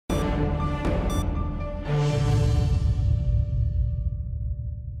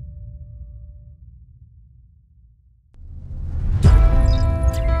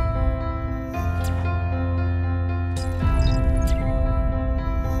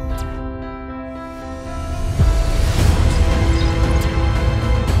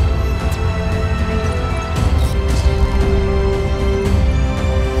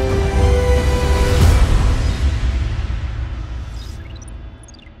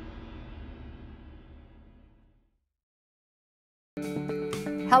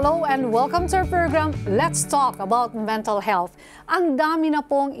Hello and welcome to our program, Let's Talk About Mental Health. Ang dami na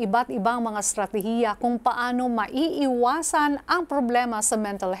pong iba't ibang mga strategiya kung paano maiiwasan ang problema sa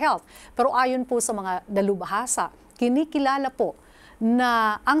mental health. Pero ayon po sa mga dalubhasa, kinikilala po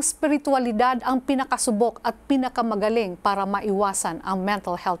na ang spiritualidad ang pinakasubok at pinakamagaling para maiwasan ang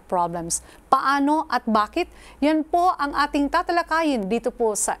mental health problems. Paano at bakit? Yan po ang ating tatalakayin dito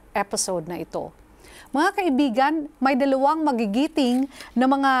po sa episode na ito. Mga kaibigan, may dalawang magigiting na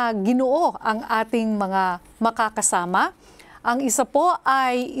mga ginoo ang ating mga makakasama. Ang isa po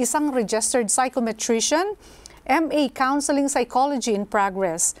ay isang registered psychometrician, MA Counseling Psychology in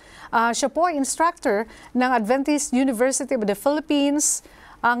Progress. Siya po ay instructor ng Adventist University of the Philippines.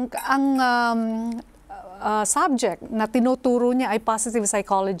 Ang subject na tinuturo niya ay positive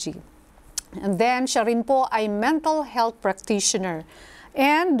psychology. And then siya rin po ay mental health practitioner.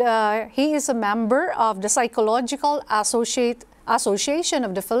 And he is a member of the Psychological Association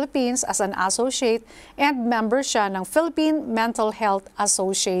of the Philippines as an associate and member siya ng Philippine Mental Health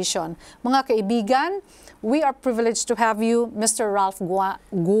Association. Mga kaibigan, we are privileged to have you, Mr. Ralph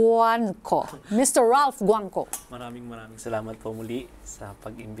Guanco. Mr. Ralph Guanco. Maraming salamat po muli sa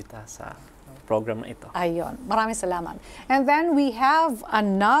pag-imbita sa program na ito. Ayun, maraming salamat. And then we have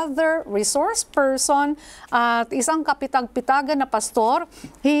another resource person at isang kapitag-pitagan na pastor.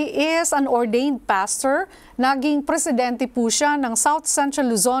 He is an ordained pastor. Naging presidente po siya ng South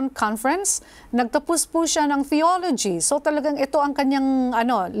Central Luzon Conference. Nagtapos po siya ng theology. So talagang ito ang kanyang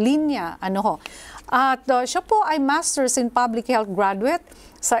linya. At siya po ay Masters in Public Health graduate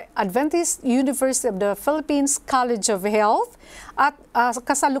sa Adventist University of the Philippines College of Health. At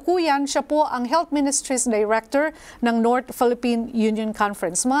kasalukuyan, siya po ang Health Ministries Director ng North Philippine Union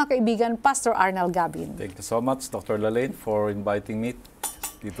Conference. Mga kaibigan, Pastor Arnel Gabin. Thank you so much, Dr. Lalaine, for inviting me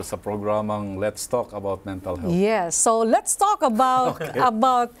dito sa programang Let's Talk About Mental Health. Yes, so let's talk about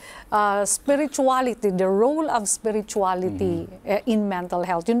spirituality, the role of spirituality in mental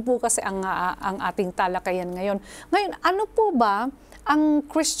health. Yun po kasi ang ating talakayan ngayon. Ngayon, ano po ba ang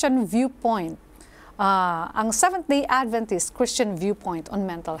Christian viewpoint, ang Seventh-day Adventist Christian viewpoint on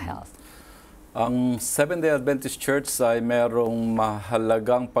mental health? Ang Seventh-day Adventist Church ay merong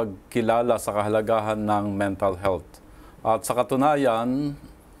mahalagang pagkilala sa kahalagahan ng mental health. At sa katunayan,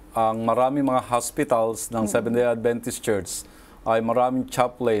 ang maraming mga hospitals ng Seventh-day Adventist Church ay maraming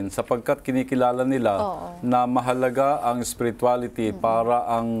chaplain sapagkat kinikilala nila na mahalaga ang spirituality para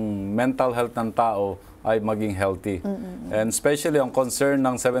ang mental health ng tao ay maging healthy. And especially ang concern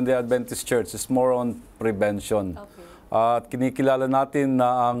ng Seventh-day Adventist Church is more on prevention. At kinikilala natin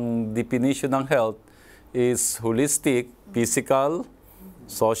na ang definition ng health is holistic, physical,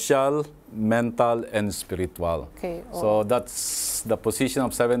 social, mental, and spiritual. So that's the position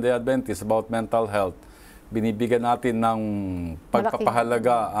of Seventh-day Adventist about mental health. Binibigyan natin ng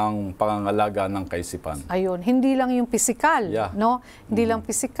pagpapahalaga ang pangangalaga ng kaisipan. Ayun, hindi lang yung physical, no? Hindi lang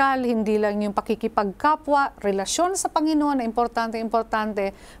physical, hindi lang yung pakikipagkapwa, relasyon sa Panginoon na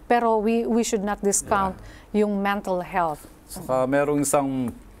importante, pero we should not discount yung mental health. Saka merong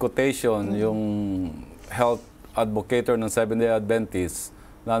isang quotation, yung health advocator ng Seventh-day Adventist,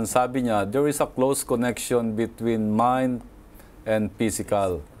 na sabi niya, there is a close connection between mind and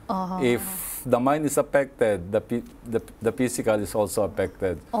physical. If the mind is affected, the physical is also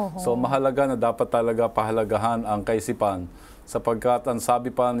affected. So mahalaga na dapat talaga pahalagahan ang kaisipan sapagkat ang sabi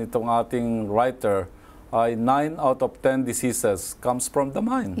pa nitong ating writer ay 9 out of 10 diseases comes from the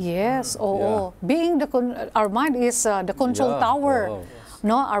mind. Yes, being our mind is the control tower.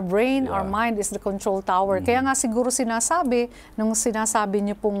 No, our brain, our mind is the control tower. Kaya nga siguro sinasabi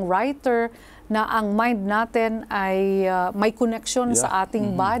niyo pong writer na ang mind natin ay may connection sa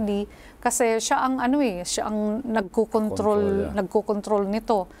ating body kasi siya ang siya ang nagko-control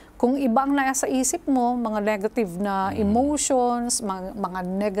nito. Kung iba ang nasa isip mo, mga negative na emotions, mga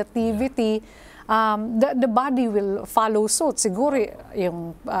negativity, the body will follow suit. Siguro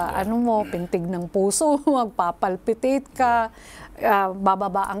yung pintig ng puso, magpapalpitate ka,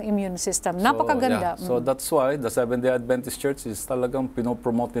 bababa ang immune system. Napakaganda. So that's why the Seventh-day Adventist Church is talagang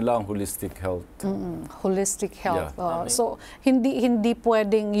pinopromote nila ang holistic health. Holistic health. So hindi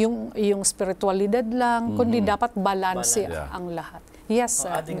pwedeng yung spiritualidad lang, kundi dapat balanse ang lahat. Yes,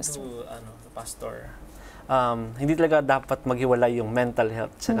 adding to Pastor, hindi talaga dapat maghiwalay yung mental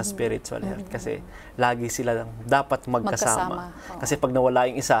health sa spiritual health kasi lagi sila dapat magkasama. Kasi pag nawala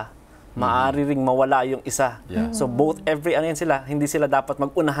yung isa, maaari ring mawala yung isa. So both hindi sila dapat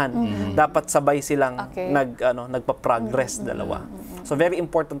mag-unahan. Dapat sabay silang nagpa-progress dalawa. So very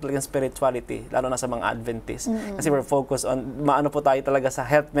important talaga yung spirituality, lalo na sa mga Adventist. Kasi we're focused on, maano po tayo talaga sa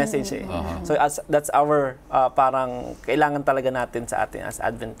health message eh. So that's our, parang kailangan talaga natin sa atin as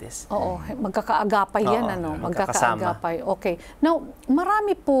Adventist. Oo, magkakaagapay yan, magkakaagapay. Okay. Now,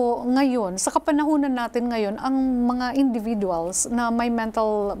 marami po ngayon, sa kapanahunan natin ngayon, ang mga individuals na may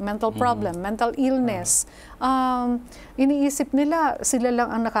mental problem, mental illness, iniisip nila, sila lang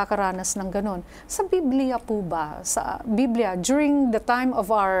ang nakakaranas ng ganun. Sa Biblia po ba? Sa Biblia, during the time of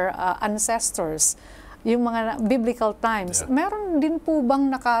our ancestors, yung mga biblical times, meron din po bang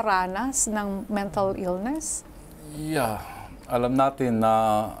nakaranas ng mental illness? Yeah. Alam natin na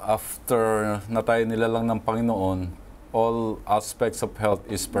after na tayo nilalang ng Panginoon, all aspects of health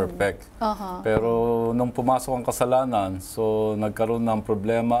is perfect. Pero nung pumasok ang kasalanan, so nagkaroon ng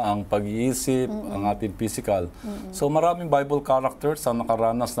problema ang pag-iisip, ang ating physical. So maraming Bible characters ang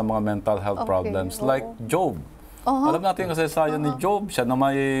nakaranas ng mga mental health problems. Like Job. Alam natin kasi kasaysayan ni Job, siya na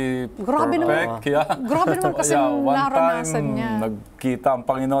may perfect. Grabe naman kasi naranasan niya. Nagkita ang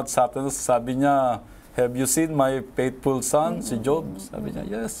Panginoon at sabi niya, "Have you seen my faithful son?" Si Job. Sabi niya,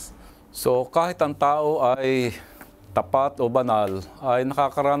 yes. So kahit ang tao ay tapat o banal, ay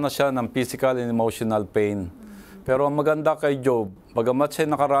nakakaranas siya ng physical and emotional pain. Pero ang maganda kay Job, bagamat siya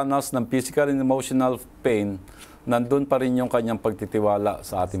nakaranas ng physical and emotional pain, nandun pa rin yung kanyang pagtitiwala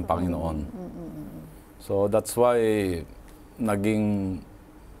sa ating Panginoon. So that's why naging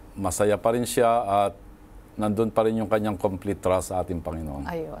masaya pa rin siya at nandun pa rin yung kanyang complete trust sa ating Panginoon.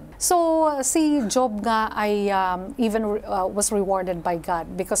 Ayun. So, si Job nga ay was rewarded by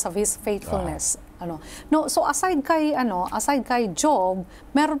God because of his faithfulness. No, so aside kay Job,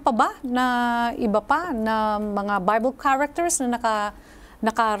 meron pa ba na iba pa na mga Bible characters na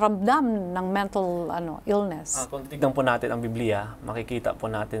nakaramdam ng mental illness? Kung titignan po natin ang Biblia, makikita po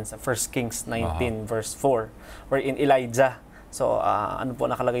natin sa 1 Kings 19 verse 4, wherein Elijah, so ano po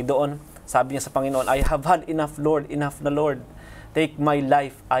nakalagay doon? Sabi niya sa Panginoon, "I have had enough, Lord, enough na Lord. Take my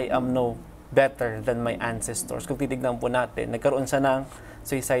life, I am no better than my ancestors." Kung titignan po natin, nagkaroon siya ng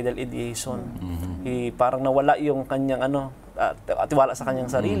suicidal ideation. Parang nawala yung kanyang tiwala sa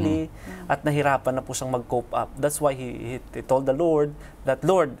kanyang sarili at nahirapan na po siyang mag-cope up. That's why he told the Lord that,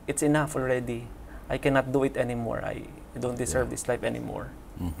 "Lord, it's enough already. I cannot do it anymore. I don't deserve this life anymore."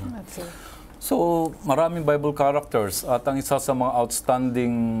 Okay. So, maraming Bible characters at ang isa sa mga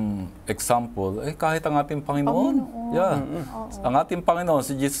outstanding example, kahit ang ating Panginoon. Ang ating Panginoon,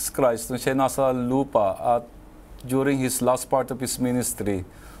 si Jesus Christ, nung siya nasa lupa at during his last part of his ministry,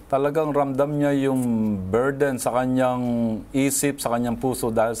 talagang ramdam niya yung burden sa kanyang isip, sa kanyang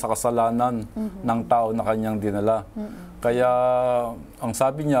puso dahil sa kasalanan ng tao na kanyang dinala. Kaya, ang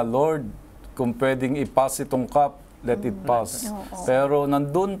sabi niya, "Lord, kung pwedeng i-pass itong cup, let it pass." Pero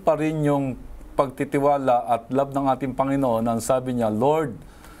nandun pa rin yung pagtitiwala at love ng ating Panginoon, ang sabi niya, "Lord,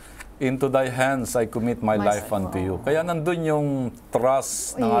 into thy hands I commit my life unto you." Kaya nandun yung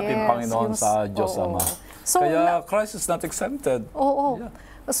trust ng ating Panginoon sa Diyos Ama. So, kaya Christ is not exempted.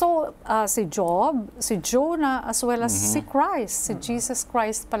 So, si Job, si Jonah, as well as si Christ, si Jesus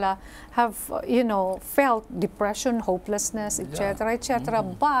Christ pala, have, felt depression, hopelessness, etc., etc.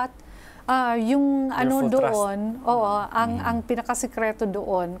 But, yung doon, ang pinakasikreto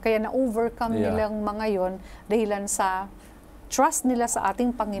doon, kaya na-overcome nilang mga yon dahilan sa trust nila sa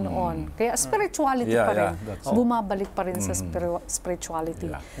ating Panginoon. Kaya spirituality pa rin. Bumabalik pa rin sa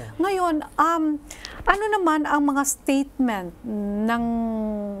spirituality. Ngayon, ano naman ang mga statement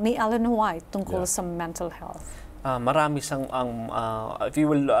ni Ellen White tungkol sa mental health? Marami siyang, if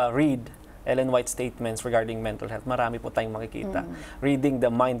you will read Ellen White statements regarding mental health, marami po tayong makikita. Reading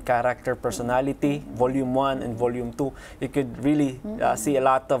the Mind, Character, Personality, Volume 1 and Volume 2, you could really see a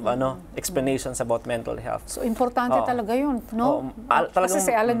lot of explanations about mental health. So, importante talaga yun, no? Kasi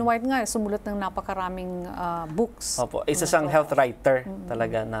si Ellen White nga, sumulat ng napakaraming books. Isa siyang health writer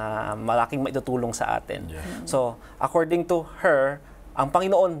talaga na malaking maitutulong sa atin. So, according to her, ang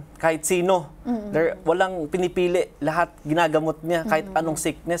Panginoon, kahit sino, walang pinipili, lahat ginagamot niya, kahit anong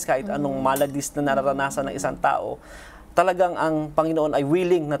sickness, kahit anong maladies na nararanasan ng isang tao, talagang ang Panginoon ay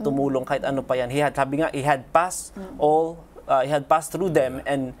willing na tumulong kahit ano pa yan. Sabi nga, He had passed through them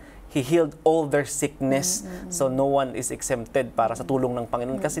and He healed all their sickness. So no one is exempted para sa tulong ng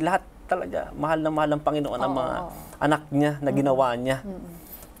Panginoon. Kasi lahat talaga, mahal ang Panginoon ang mga anak niya na ginawa niya.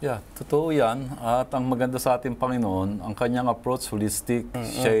 Totoo yan. At ang maganda sa ating Panginoon, ang kanyang approach holistic.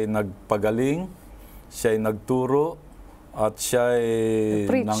 Siya'y nagpagaling, siya'y nagturo, at siya'y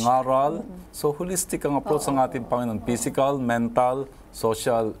nangaral. So holistic ang approach ng ating Panginoon. Physical, mental,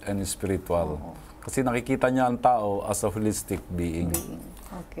 social, and spiritual. Kasi nakikita niya ang tao as a holistic being.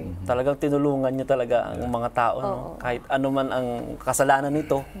 Okay. Talagang tinulungan niya talaga ang mga tao, no? Kahit ano man ang kasalanan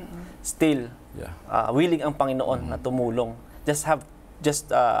nito, still willing ang Panginoon na tumulong. Just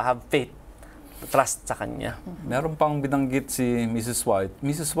have faith, trust sa Kanya. Meron pang binanggit si Mrs. White.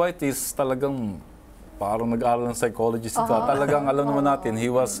 Mrs. White is talagang parang nag-aaral ng psychologist. Talagang alam naman natin, he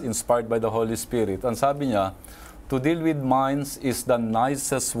was inspired by the Holy Spirit. Ang sabi niya, to deal with minds is the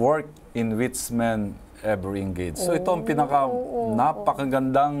nicest work in which men ever engage. So ito ang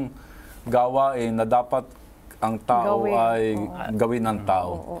napakagandang gawain na dapat ang tao ay gawin ng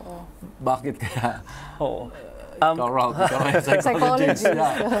tao. Bakit kaya? Psychologist.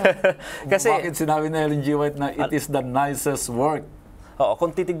 Kasi bakit sinabi na Ellen G. White na it is the nicest work?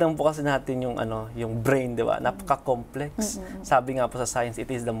 Kung titignan po kasi natin yung brain, di ba? Napaka-complex. Sabi nga po sa science, it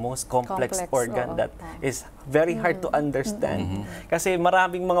is the most complex organ that is very hard to understand. Kasi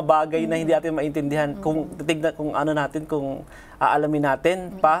maraming mga bagay na hindi natin maintindihan. Kung titignan, kung ano natin, kung aalamin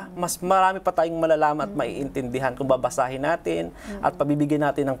natin pa, mas marami pa tayong malalaman at maiintindihan kung babasahin natin at pabibigyan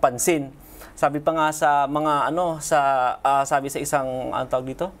natin ng pansin. Sabi pa nga sa mga sabi sa isang tawag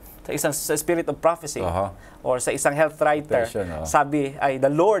dito, sa spirit of prophecy or sa isang health writer, sabi ay the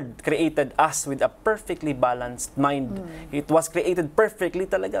Lord created us with a perfectly balanced mind. It was created perfectly,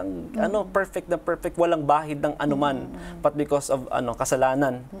 talagang perfect na perfect, walang bahid ng anuman, but because of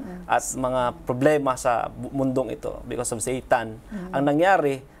kasalanan at mga problema sa mundong ito, because of Satan, ang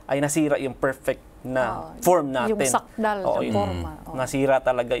nangyari ay nasira yung perfect na form natin. Yung sakdal na forma. Nasira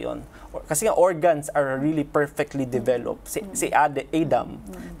talaga yon. Kasi nga organs are really perfectly developed. Si Adam,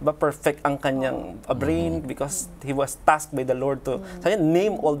 diba, perfect ang kanyang brain because he was tasked by the Lord to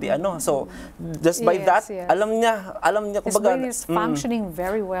name all the So just by that, alam niya his brain is functioning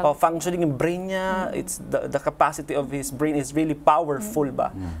very well. Functioning yung brain niya, it's the capacity of his brain is really powerful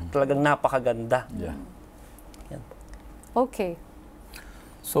ba. Talagang napakaganda. Yan. Okay.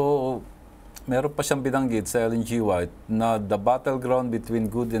 So meron pa siyang binanggit sa Ellen G. White na the battleground between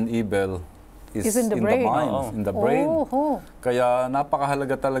good and evil is in the mind, in the brain. Kaya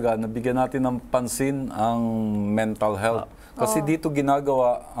napakahalaga talaga na bigyan natin ng pansin ang mental health. Kasi dito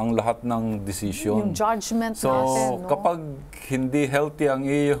ginagawa ang lahat ng decision. Yung judgment natin. So kapag hindi healthy ang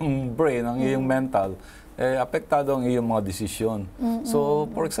iyong brain, ang iyong mental, apektado ang iyong mga decision. So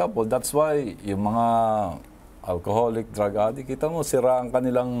for example, that's why yung mga alcoholic, drug addict, kita mo, sira ang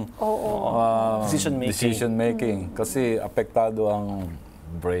kanilang decision making kasi apektado ang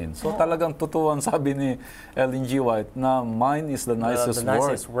brain. So talagang totoo ang sabi ni Ellen G. White na mind is the nicest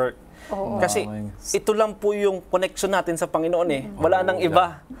work. Kasi ito lang po yung connection natin sa Panginoon Wala nang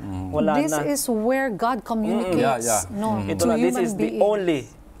iba. This is where God communicates. This is the only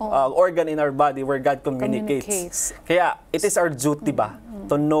organ in our body where God communicates. Kaya it is our duty ba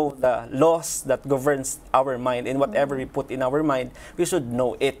to know the laws that governs our mind, and whatever we put in our mind, we should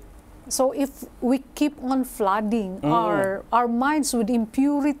know it. So if we keep on flooding our minds with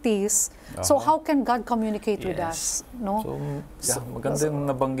impurities, so how can God communicate with us? No? So maganda yung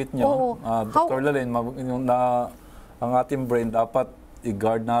nabanggit niyo, Dr. Lalene, na ang ating brain dapat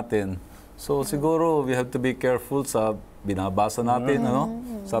i-guard natin. So siguro we have to be careful sa binabasa natin,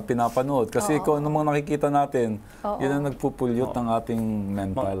 sa pinapanood. Kasi kung ano mga nakikita natin, yun ang nagpupulyot ng ating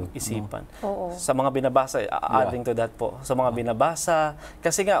mental. Isipan. Sa mga binabasa, adding to that po, sa mga binabasa,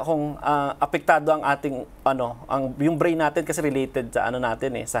 kasi nga kung apektado ang ating, yung brain natin kasi related sa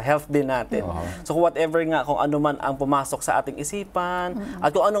natin sa health din natin. So whatever nga, kung ano man ang pumasok sa ating isipan,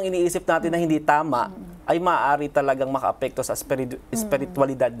 at kung anong iniisip natin na hindi tama, ay maaari talagang makaapekto sa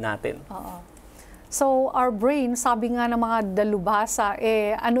spiritualidad natin. So our brain, sabi nga ng mga dalubhasa,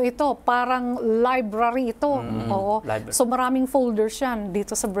 ito, parang library ito. Library. So maraming folders yan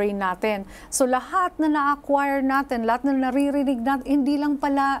dito sa brain natin. So lahat na na-acquire natin, lahat na naririnig natin, hindi lang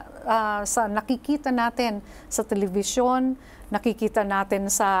pala sa nakikita natin sa television, nakikita natin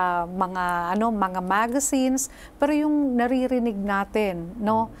sa mga mga magazines, pero yung naririnig natin,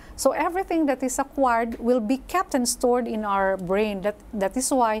 no? So everything that is acquired will be kept and stored in our brain. That is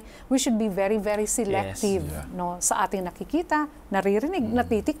why we should be very, very selective, no, sa ating nakikita, naririnig,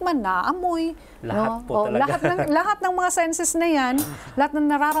 natitikman, naamoy, lahat po talaga. Lahat ng mga senses na yan, lahat ng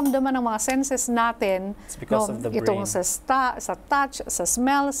nararamdaman ng mga senses natin, it's because of the brain. Itong sa touch, sa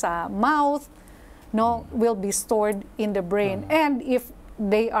smell, sa mouth, will be stored in the brain. And if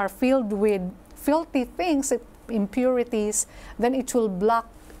they are filled with filthy things, impurities, then it will block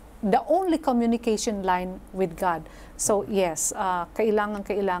the only communication line with God. So yes, kailangan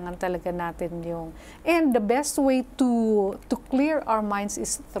talaga natin yung. And the best way to clear our minds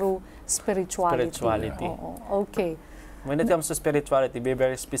is through spirituality. Okay. When it comes to spirituality, be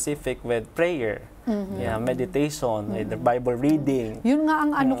very specific with prayer. Yeah, meditation, either Bible reading. Yun nga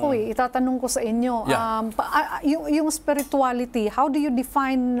ang ano ko itatanong ko sa inyo. Yeah. Yung spirituality, how do you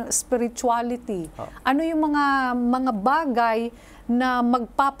define spirituality? Ano yung mga bagay na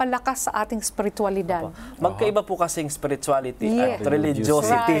magpapalakas sa ating spiritualidad? Magkaiba po kasing spirituality Yeah. at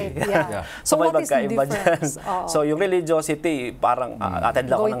religiosity. Right, yeah. So, may what is the magkaiba dyan. difference? Oo. So, yung religiosity, parang attend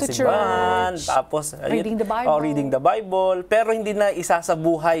lang ako Going ng to simbahan, church, tapos reading the Bible. reading the Bible, pero hindi na isa sa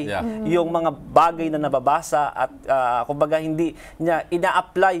buhay Yeah. yung mga bagay na nababasa at kumbaga hindi niya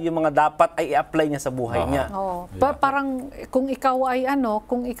ina-apply yung mga dapat ay i-apply niya sa buhay niya. Oh, parang kung ikaw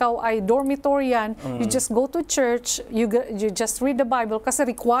ay dormitorian, you just go to church, you just read the Bible kasi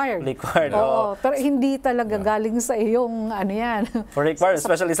required. Required, Oo, pero hindi talaga galing sa iyong ano yan. For required,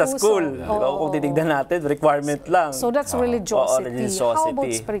 especially sa puso. school. Oo. Kung titignan natin, requirement lang. So that's religiosity. religiosity. How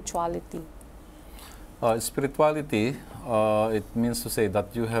about spirituality? Spirituality, it means to say that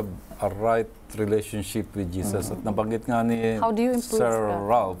you have a right relationship with Jesus. At nabanggit nga ni How do you improve Sir that?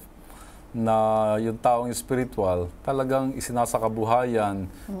 Ralph na yung taong spiritual talagang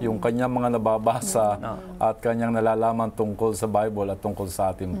isinasakabuhayan yung kanyang mga nababasa at kanyang nalalaman tungkol sa Bible at tungkol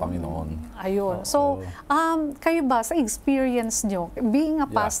sa ating Panginoon. Ayun. So, kayo ba sa experience nyo, being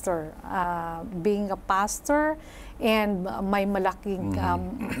a pastor, and may malaking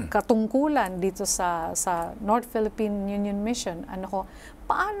katungkulan dito sa North Philippine Union Mission,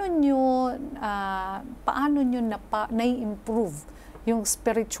 paano nyo na-improve yung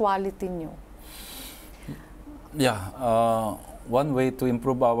spirituality nyo? Yeah, one way to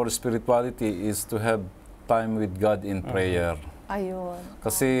improve our spirituality is to have time with God in prayer. Ayun.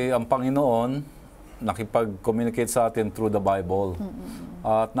 Kasi ang Panginoon nakipag-communicate sa atin through the Bible.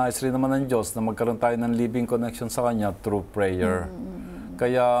 At nais rin naman ng Diyos na magkaroon tayo ng living connection sa Kanya through prayer.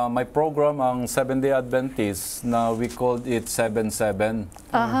 Kaya may program ang Seventh-day Adventist na we called it 7-7.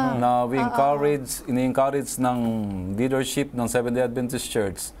 Na we ini-encourage ng leadership ng Seventh-day Adventist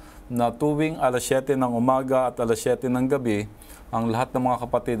Church na tuwing alas 7 ng umaga at alas 7 ng gabi, ang lahat ng mga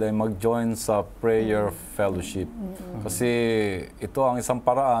kapatid ay mag-join sa prayer fellowship. Kasi ito ang isang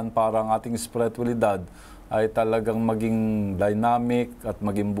paraan para ang ating spiritualidad ay talagang maging dynamic at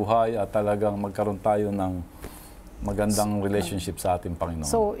maging buhay at talagang magkaroon tayo ng magandang relationship sa ating Panginoon.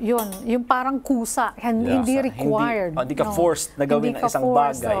 So, yung parang kusa, hindi required. Hindi ka forced na gawin ang isang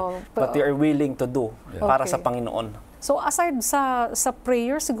bagay, but you are willing to do para sa Panginoon. So, aside sa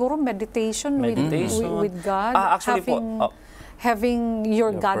prayer, siguro meditation. With God, actually having your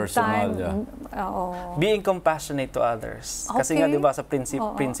God personal, time. Being compassionate to others. Kasi nga, di ba, sa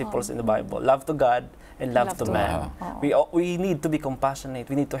principles in the Bible, love to God and love to man. We need to be compassionate.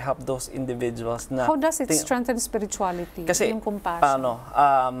 We need to help those individuals na... How does it strengthen spirituality? Kasi, yung compassion?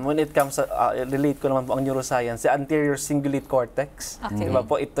 when it comes, relate ko naman po ang neuroscience, the anterior cingulate cortex. Okay. Di ba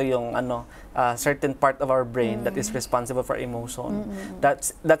po, ito yung certain part of our brain that is responsible for emotion.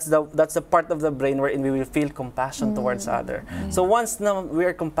 That's the part of the brain wherein we will feel compassion towards other. So once na we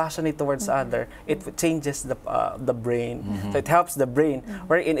are compassionate towards other, it changes the brain. So it helps the brain,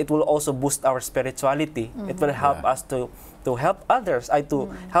 wherein it will also boost our spirituality. It will help us to help others,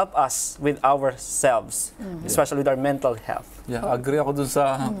 to help us with ourselves, especially with our mental health. Yeah, agree ako dun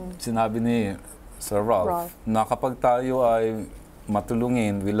sa sinabi ni Sir Ralph, na kapag tayo ay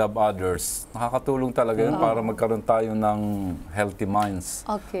matulungin, we love others, nakakatulong talaga yun para magkaroon tayo ng healthy minds.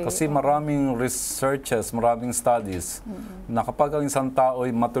 Okay. Kasi maraming researches, maraming studies, na kapag ang isang tao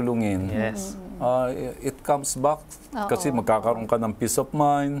ay matulungin, it comes back. Kasi magkakaroon ka ng peace of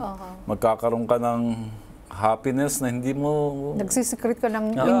mind, magkakaroon ka ng happiness na hindi mo... Nagsisikret ka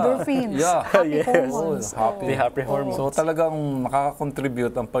ng endorphins, happy hormones. Happy hormones. So talagang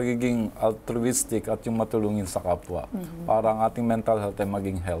nakaka-contribute ang pagiging altruistic at yung matulungin sa kapwa para ang ating mental health ay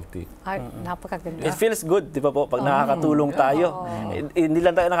maging healthy. Ay, napakaganda. It feels good, di ba po, pag nakakatulong tayo. Hindi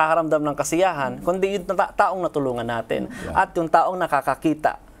lang tayo nakakaramdam ng kasiyahan, kundi yung taong natulungan natin. At yung taong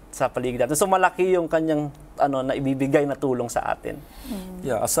nakakakita sa paligid natin. So malaki yung kanyang na ibibigay na tulong sa atin.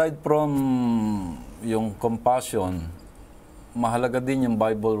 Yeah, aside from yung compassion, mahalaga din yung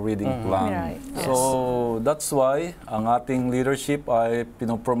Bible reading plan. Right. Yes. So that's why ang ating leadership ay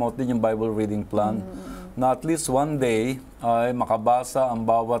pinopromote din yung Bible reading plan na at least one day ay makabasa ang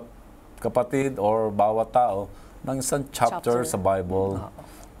bawat kapatid or bawat tao ng isang chapter sa Bible.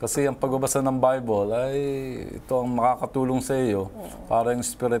 Kasi ang pagbabasa ng Bible ay ito ang makakatulong sa iyo para yung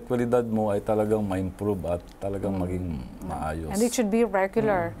spiritualidad mo ay talagang ma-improve at talagang maging maayos. And it should be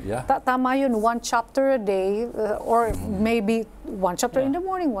regular. Yeah. Tama yun, one chapter a day or maybe one chapter in the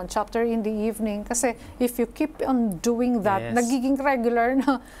morning, one chapter in the evening. Kasi if you keep on doing that, nagiging regular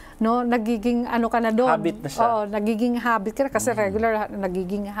na, no, nagiging ano ka na doon. Habit na siya. Oo, nagiging habit ka na kasi regular,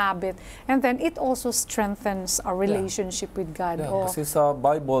 nagiging habit. And then it also strengthens our relationship with God. Yeah, kasi sa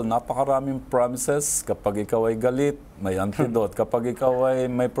Bible, napakaraming promises. Kapag ikaw ay galit, may antidote. Kapag ikaw ay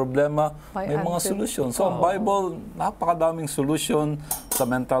may problema, may mga solusyon. So, ang Bible, napakadaming solution sa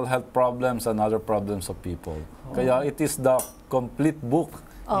mental health problems and other problems of people. Kaya it is the complete book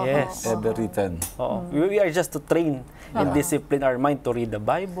ever written. We are just to train and discipline our mind to read the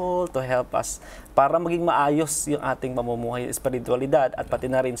Bible, to help us para maging maayos yung ating pamumuhay, espiritualidad at pati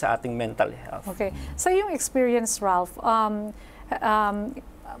na rin sa ating mental health. Okay. Sa iyong experience, Ralph,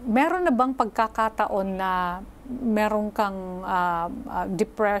 meron na bang pagkakataon na meron kang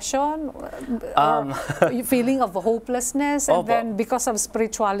depression or feeling of hopelessness and then because of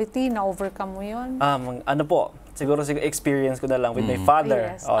spirituality, na-overcome mo yun? Ano po, siguro experience ko na lang with my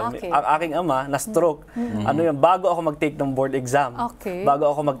father. Yes, okay. Ang aking ama, na-stroke. Ano yun, bago ako mag-take ng board exam. Okay.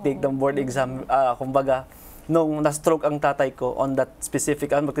 Bago ako mag-take ng board exam, kumbaga, nung na-stroke ang tatay ko, on that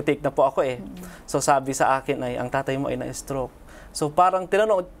specific, mag-take na po ako eh. So sabi sa akin ay, ang tatay mo ay na-stroke. So parang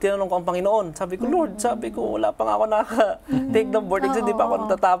tinanong ko ang Panginoon. Sabi ko, Lord, sabi ko, wala pa nga ako naka-take ng board exam, di pa ako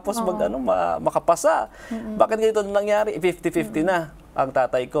natatapos makapasa. Bakit ganito nangyari? 50-50 na ang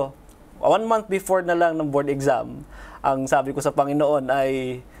tatay ko. 1 month before na lang ng board exam, ang sabi ko sa Panginoon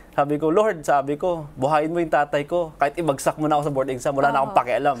ay, sabi ko, Lord, sabi ko, buhayin mo yung tatay ko. Kahit ibagsak mo na ako sa board exam, wala na akong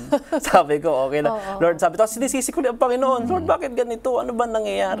pakialam. Sabi ko, okay na. Lord, sabi ko, sinisisi ko ang Panginoon. Lord, bakit ganito? Ano ba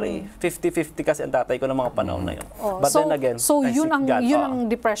nangyayari? 50-50 kasi ang tatay ko ng mga panahon na yun. But then again, so yun ang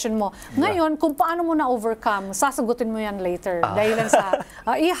depression mo. Ngayon, kung paano mo na-overcome, sasagutin mo yan later. Dahil sa,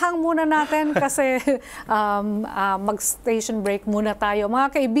 ihang muna natin kasi mag-station break muna tayo. Mga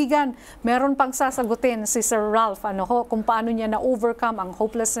kaibigan, meron pang sasagutin si Sir Ralph, kung paano niya na-overcome ang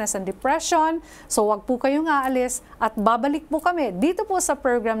hopelessness and depression. So wag po kayong aalis at babalik po kami dito po sa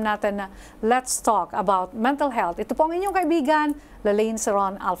program natin na Let's Talk About Mental Health. Ito po ang inyong kaibigan, Lalaine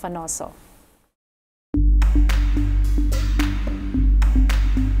Saron Alfanoso.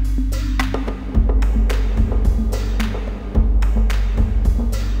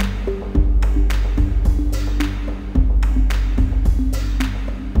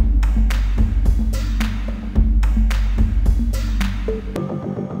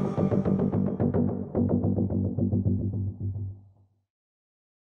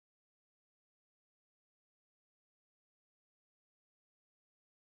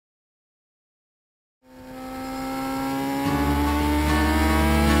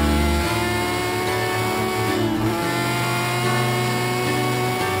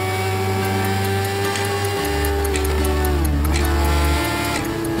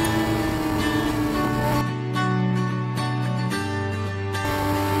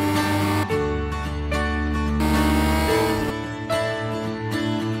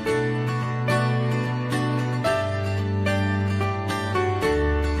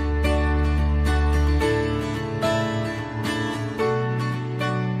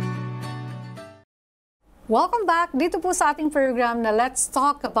 Welcome back dito po sa ating program na Let's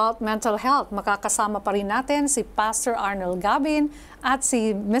Talk About Mental Health. Makakasama pa rin natin si Pastor Arnold Gabin at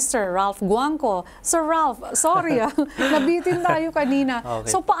si Mr. Ralph Guangco. Sir Ralph, sorry nabitin tayo kanina.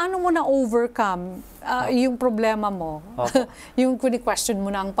 Okay. So paano mo na-overcome yung problema mo? Yung question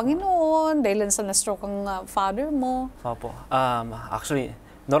mo na ang Panginoon dahil sa na-stroke ang father mo? Opo. Actually,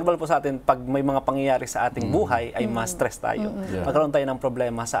 normal po sa atin pag may mga pangyayari sa ating buhay ay ma-stress tayo. Magkaroon tayo ng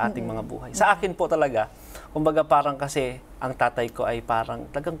problema sa ating mga buhay. Sa akin po talaga, kumbaga parang kasi ang tatay ko ay parang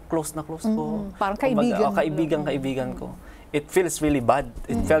talagang close na close ko. Parang kaibigan. Kaibigan ko. It feels really bad.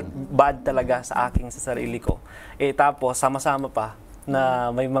 It felt bad talaga sa sarili ko. Tapos sama-sama pa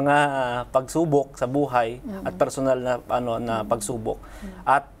na may mga pagsubok sa buhay at personal na pagsubok.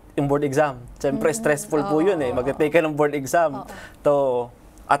 At yung board exam, siyempre stressful po yun mag-take ka ng board exam.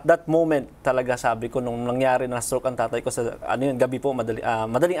 At that moment, talaga sabi ko, nung nangyari na stroke ang tatay ko, gabi po,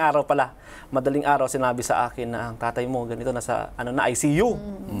 madaling araw pala. Madaling araw sinabi sa akin na ang tatay mo, ganito, nasa ICU.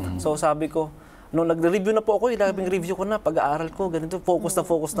 So sabi ko, nung nag-review na po ako, ilabing review ko na, pag-aaral ko, ganito, focus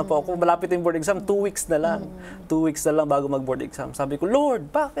na po ako. Malapit yung board exam, 2 weeks na lang. 2 weeks na lang bago mag-board exam. Sabi ko,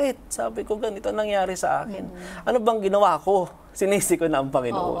 Lord, bakit? Sabi ko, ganito nangyari sa akin. Ano bang ginawa ko? Sinisi ko na ang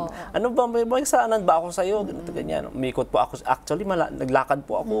Panginoon. Ano ba, may saanan ba ako sa iyo? Ganito, ganyan. Umikot po ako. Actually, naglakad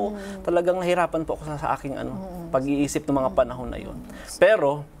po ako. Talagang nahirapan po ako sa aking pag-iisip ng mga panahon na yun.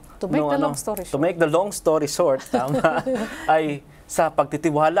 Pero, to make the long story short, tama, ay sa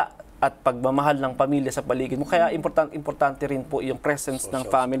pagtitiwala at pagmamahal ng pamilya sa paligid mo. Kaya importante rin po yung presence ng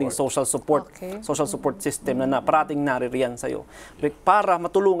family, social support, social support system na parating naririyan sa'yo para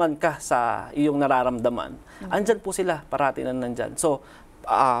matulungan ka sa iyong nararamdaman. Andyan po sila, parating na nandyan. So,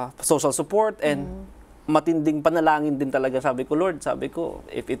 social support and matinding panalangin din talaga. Sabi ko, Lord,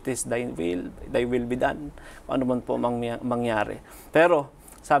 if it is thy will be done. Ano man po mangyari. Pero,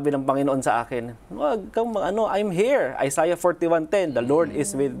 sabi ng Panginoon sa akin, wag kang I'm here. Isaiah 41:10, the Lord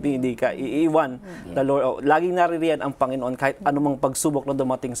is with me, hindi ka iiwan. The Lord, laging naririyan ang Panginoon kahit anumang pagsubok na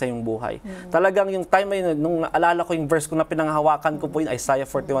dumating sa iyong buhay. Talagang yung time na yun, nung naalala ko yung verse ko na pinanghawakan ko po yun, Isaiah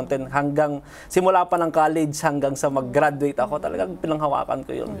 41:10, hanggang simula pa ng college hanggang sa mag-graduate ako, talagang pinanghawakan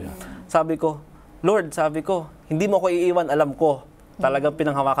ko yun. Sabi ko, Lord, hindi mo ko iiwan, alam ko. Talagang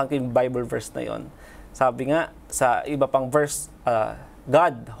pinanghawakan ko yung Bible verse na yun. Sabi nga, sa iba pang verse,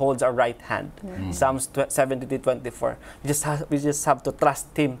 God holds our right hand. Psalms 73:24. We just have to trust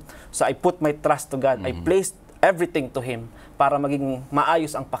Him. So I put my trust to God. I placed everything to Him para maging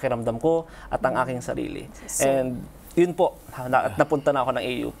maayos ang pakiramdam ko at ang aking sarili. And yun po, napunta na ako ng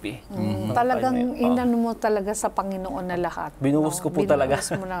AUP. Talagang inano mo talaga sa Panginoon na lahat. Binuhos ko po talaga.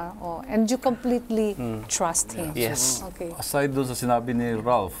 Binuhos mo na. And you completely trust Him. Yes. Okay. Aside doon sa sinabi ni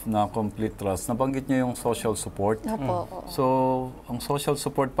Ralph na complete trust, nabanggit niya yung social support. So, ang social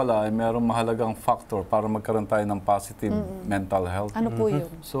support pala ay mayroong mahalagang factor para magkaroon tayo ng positive mental health. Ano po yun?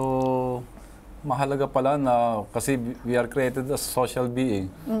 So, mahalaga pala na, kasi we are created as social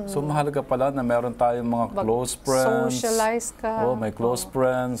being. So, mahalaga pala na meron tayong mga close friends. Socialize ka. May close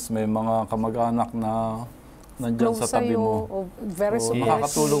friends, may mga kamag-anak na nandyan sa tabi mo. Very So, supportive.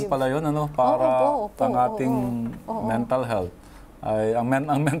 makakatulong pala yun, para ang ating mental health ay ang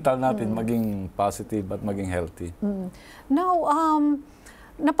mental natin maging positive at maging healthy. Now,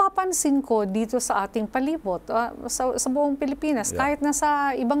 napapansin ko dito sa ating palibot, sa buong Pilipinas, kahit na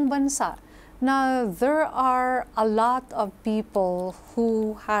sa ibang bansa, na there are a lot of people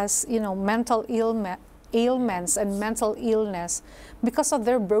who has, mental ailments and mental illness because of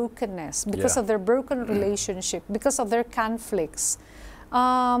their brokenness, because of their broken relationship, because of their conflicts.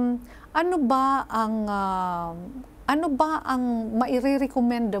 Ano ba ang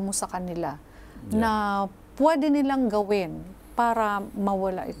maire-recommenda mo sa kanila na pwede nilang gawin para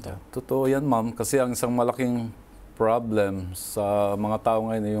mawala ito? Totoo yan, ma'am, kasi ang isang malaking problem sa mga tao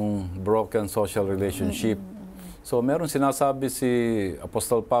ngayon ay yung broken social relationship. So, meron sinasabi si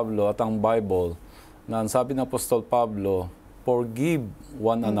Apostol Pablo at ang Bible na ang sabi ng Apostol Pablo, forgive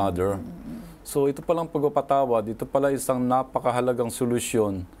one another. So, ito palang pagpapatawad, ito pala isang napakahalagang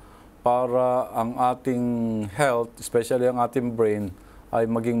solusyon para ang ating health, especially ang ating brain, ay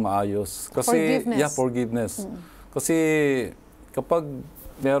maging maayos. Kasi, forgiveness. Kasi kapag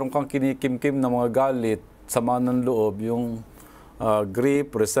meron kang kinikimkim na mga galit, sama ng loob, yung grief,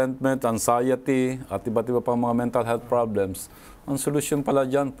 resentment, anxiety, at iba't iba pang mga mental health problems, ang solusyon pala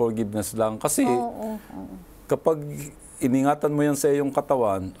dyan, forgiveness lang. Kasi kapag iningatan mo yan sa iyong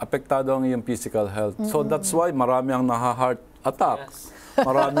katawan, apektado ang iyong physical health. So that's why marami ang naha-heart attack.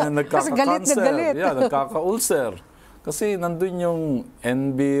 Marami ang nagkaka-cancer. Nagkaka-ulcer. Kasi nandun yung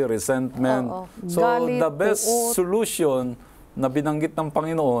envy, resentment. So the best solution na binanggit ng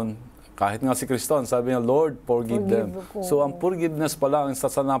Panginoon, kahit nga si Kristo, sabi niya, Lord, forgive them. So, ang forgiveness pala ang isa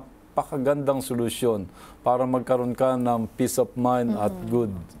sa napakagandang solusyon para magkaroon ka ng peace of mind at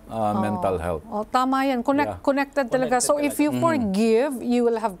good mental health. Tama yan. Connected talaga. So, if you forgive, you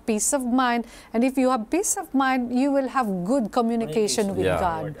will have peace of mind. And if you have peace of mind, you will have good communication with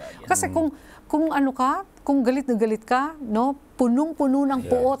God. Kasi kung galit na galit ka, punong-puno ng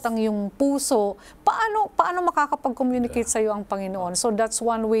puot ang iyong puso, paano makakapag-communicate sa iyo ang Panginoon? So that's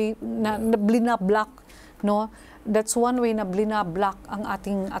one way na blina-block, That's one way na blina-block ang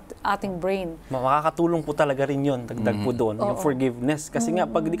ating brain. Makakatulong po talaga rin yun, dagdag po doon, yung forgiveness. Kasi nga,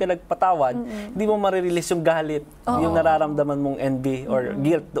 pag di ka nagpatawad, hindi mo marirelease yung galit, yung nararamdaman mong envy or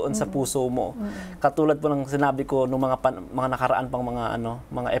guilt doon sa puso mo. Katulad po ng sinabi ko nung mga nakaraan pang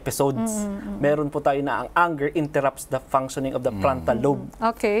mga episodes, meron po tayo na ang anger interrupts the functioning of the frontal lobe.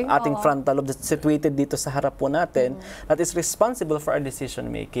 Okay. Ating frontal lobe that's situated dito sa harap po natin, that is responsible for our decision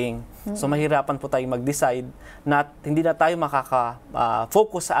making. So mahirapan po tayong mag-decide na hindi na tayo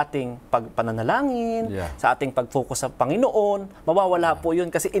makaka-focus sa ating pananalangin, sa ating pag-focus sa Panginoon. Mawawala po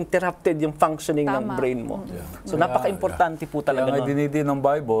yun kasi interrupted yung functioning ng brain mo. So napaka-importante po talaga nun. Kaya dinidin ng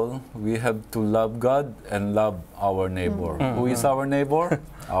Bible, we have to love God and love our neighbor. Who is our neighbor?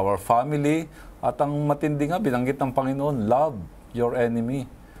 Our family. At ang matindi nga, binanggit ng Panginoon, love your enemy.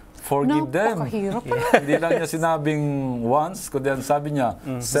 Forgive them. Hindi lang niya sinabing once, kundi sabi niya,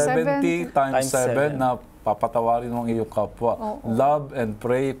 70 times 7 na papatawarin mo ang iyong kapwa. Love and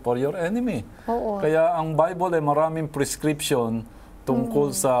pray for your enemy. Kaya ang Bible ay maraming prescription tungkol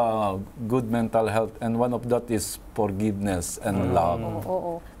sa good mental health, and one of that is forgiveness and love.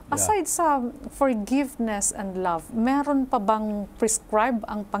 Aside sa forgiveness and love, meron pa bang prescribe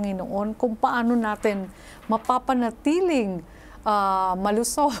ang Panginoon kung paano natin mapapanatiling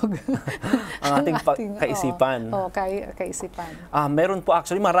malusog ang ating kaisipan? Kaisipan. Meron po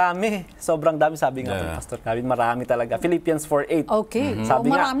actually, marami. Sobrang dami, sabi nga po, Pastor Kevin, marami talaga. Philippians 4:8. Okay. Sabi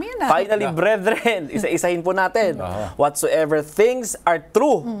nga, finally, brethren, isa-isahin po natin. Whatsoever things are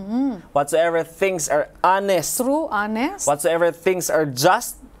true, whatsoever things are honest, True, honest. whatsoever things are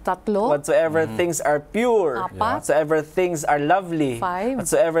just, Tatlo. whatsoever things are pure, Apat. whatsoever things are lovely, 5.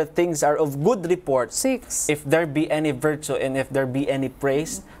 whatsoever things are of good report, 6. if there be any virtue and if there be any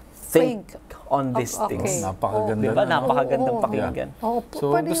praise, think on these things. Napakaganda. Diba? Napakagandang pakinggan.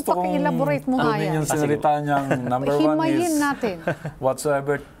 So, pwede gusto kong paki-elaborate mo nga yan. yung sinalita niyang number one Himayin is natin.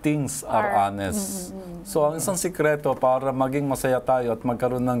 whatsoever things are honest. So, ang isang sikreto para maging masaya tayo at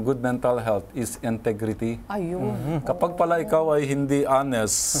magkaroon ng good mental health is integrity. Ayun. Kapag pala ikaw ay hindi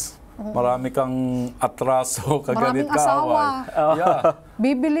honest, marami kang atraso, kagalit Maraming ka, asawa. away.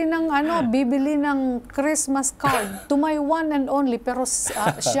 Bibili ng Christmas card to my one and only, pero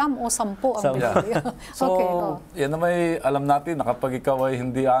siyam o 10 ang bibili. So, yan na may alam natin na kapag ikaw ay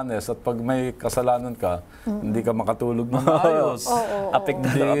hindi honest at pag may kasalanan ka, hindi ka makatulog ng maayos.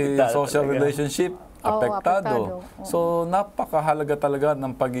 Hindi social relationship, apektado. So, napakahalaga talaga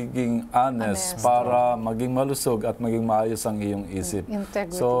ng pagiging honest para maging malusog at maging maayos ang iyong isip.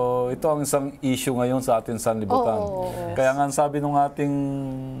 Integrity. So, ito ang isang issue ngayon sa ating sanlibutan. Kaya nga sabi nung ating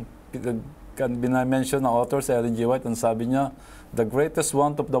bina-mention na author, si Ellen G. White, ang sabi niya, the greatest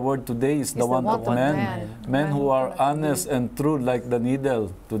want of the world today is the want of men. Men who are honest and true like the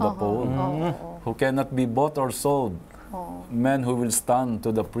needle to the pole, who cannot be bought or sold. Men who will stand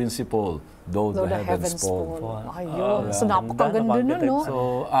to the principle, though the heavens fall. Ayun. So, napakaganda nun, no? So,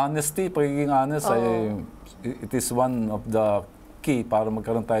 honesty, pagiging honest, it is one of the key para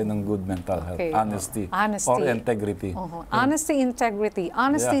magkaroon tayo ng good mental health. Honesty. Or integrity. Honesty, integrity.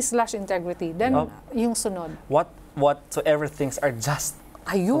 Honesty/integrity. Then, yung sunod. Whatsoever things are just.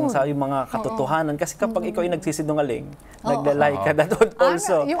 Ayun. Kung sa yung mga katotohanan. Kasi kapag ikaw ay nagsisinungaling, naglalay ka na doon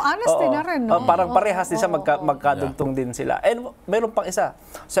also. Yung honesty na rin, no? Parang parehas din siya, magkadugtong din sila. And meron pang isa,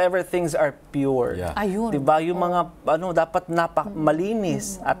 so ever things are pure. Ayun. Diba? Yung mga, dapat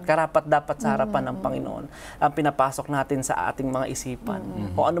malinis at karapat dapat sa harapan ng Panginoon. Ang pinapasok natin sa ating mga isipan.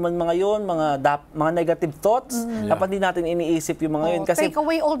 O ano man mga yun, mga negative thoughts, dapat din natin iniisip yung mga yun. Kasi, take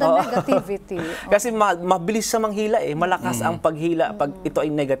away all the negativity. Kasi mabilis siya manghila malakas ang paghila pag ito ay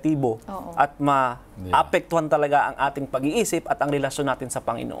negatibo at maapektuhan talaga ang ating pag-iisip at ang relasyon natin sa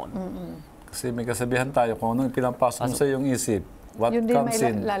Panginoon. Kasi may kasabihan tayo kung anong pinapasok mo sa iyong isip, what comes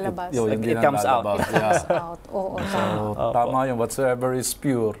in, it comes out. So, tama yun, whatsoever is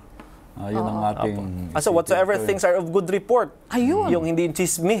pure, yun ang ating... So, whatsoever things are of good report. Ayun. Yung hindi yung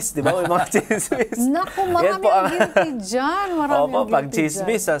chismis, di ba? Yung mga chismis. Naku, marami ang guilty dyan. Pag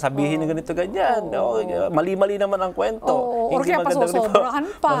chismis, sabihin na ganito, ganyan. Mali-mali naman ang kwento. Or kaya pasosobrahan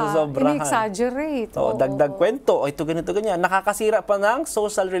pa. In-exaggerate. Dagdag kwento. Ito ganito, ganyan. Nakakasira pa ng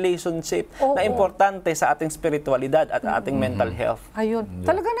social relationship na importante sa ating spiritualidad at ating mental health. Ayun.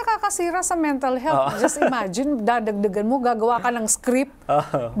 Talaga nakakasira sa mental health. Just imagine, dadagdagan mo, gagawa ka ng script.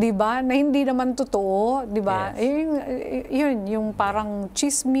 Di ba? Na hindi naman totoo, di ba? Yun, yung parang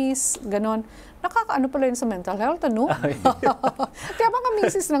chismis, ganon. Nakakaano pala yun sa mental health, ano? Kaya mga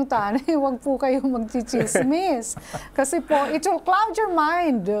misis ng tanay, huwag po kayong magchichismis. Kasi po, it will cloud your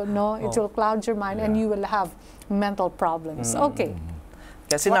mind, no? It will cloud your mind and you will have mental problems. Okay.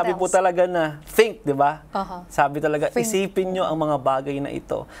 Kasi sinabi po talaga na think, di ba? Sabi talaga, isipin nyo ang mga bagay na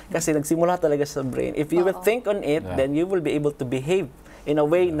ito. Kasi nagsimula talaga sa brain. If you will think on it, then you will be able to behave in a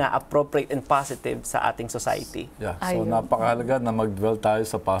way na appropriate and positive sa ating society. So, napakahalaga na mag-dwell tayo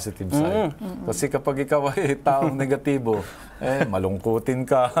sa positive side. Kasi kapag ikaw ay taong negatibo, malungkutin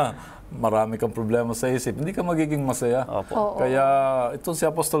ka, marami kang problema sa isip, hindi ka magiging masaya. Kaya itong si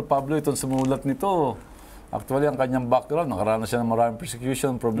Apostol Pablo, itong sumulat nito, actually, ang kanyang background, nakaranas siya ng maraming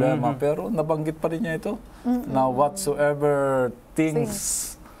persecution, problema, pero nabanggit pa rin niya ito, na whatsoever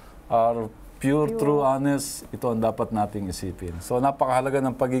things are pure, true, honest, ito ang dapat nating isipin. So, napakahalaga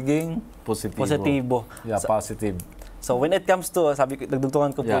ng pagiging positibo. Positive. So, when it comes to, sabi ko,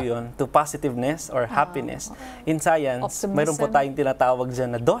 nagdugtungan ko po yun, to positiveness or happiness, in science, mayroon po tayong tinatawag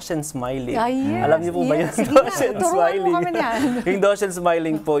dyan na Dawson smiling. Alam niyo po ba yung Dawson smiling? Yung Dawson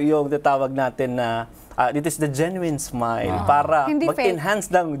smiling po yung tinatawag natin na it is the genuine smile para Hindi fake. mag-enhance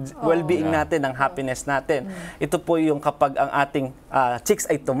ng well-being natin, ng happiness natin. Ito po yung kapag ang ating cheeks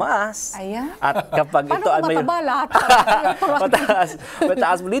ay tumaas. Ayan. At kapag Paano ito kung ay may mataba lahat?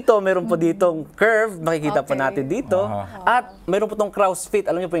 mataas mo dito, meron po ditong curve, makikita po Okay. natin dito. At meron po itong crow's feet.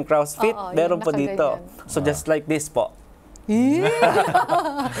 Alam niyo po yung crow's feet? Oo, Meron yung po dito. nakaganyan. So just like this po. Eh?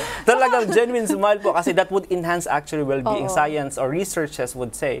 Talagang genuine smile po kasi that would enhance actually well-being. Oo. Science or researchers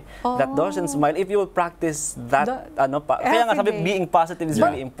would say that Gaussian smile, if you will practice that, kaya nga sabi, every day. being positive is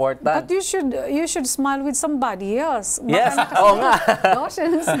really important. But you should smile with somebody else. Yes, oo nga.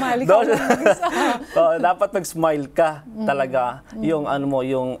 Gaussian smile. Ikaw lang mag-isa. Dapat mag-smile ka talaga. Yung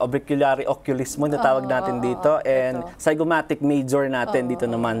yung orbicularis oculis mo, natawag natin dito, and zygomatic major natin dito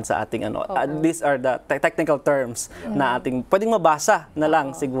naman sa ating these are the technical terms na ating pwedeng mabasa na lang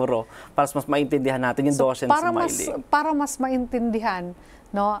siguro para mas maintindihan natin yung Gaussian smiling. Para mas maintindihan,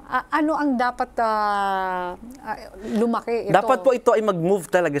 no? Ano ang dapat lumaki ito? Dapat po ito ay mag-move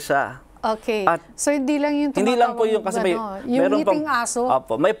talaga siya. Okay. At so hindi lang yung hindi lang po yung kasi yung meron ngiting pang aso.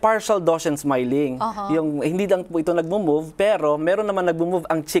 may partial Gaussian smiling. Yung hindi lang po ito nagmo-move pero meron naman nagmo-move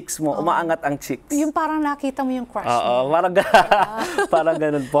ang cheeks mo, umaangat ang cheeks. Yung parang nakita mo yung crush Oo, mo. parang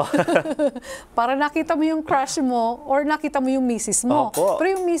ganun po. Para nakita mo yung crush mo or nakita mo yung misis mo. Opo.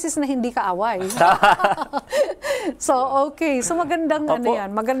 Pero yung misis na hindi ka away. So, okay. So, magandang ano Opo. yan.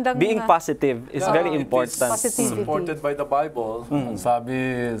 Magandang Being positive is very important. Positivity. Supported by the Bible. Ang sabi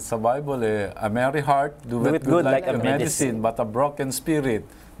sa Bible a merry heart doeth good like a medicine, but a broken spirit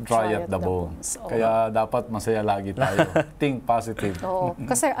dryeth the bones. Oo. Kaya dapat masaya lagi tayo. Think positive. Oo.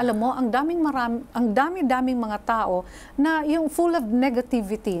 Kasi alam mo, ang dami-daming mga tao na yung full of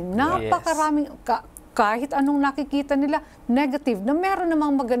negativity. Napakaraming, kahit anong nakikita nila, negative. Na meron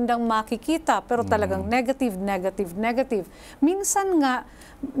namang magandang makikita, pero talagang negative. Minsan nga,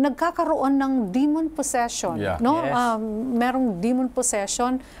 nagkakaroon ng demon possession. Yeah. No? Yes. Merong demon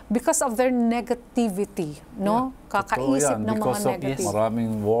possession because of their negativity. No? Kakaisip ng mga Because of negative.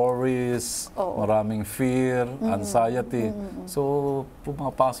 maraming worries, Oo. maraming fear, anxiety. So,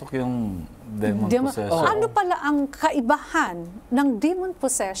 pumapasok yung demon possession. Ano pala ang kaibahan ng demon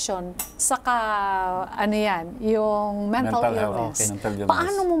possession sa yung mental Mental health. illness? Okay. Mental illness.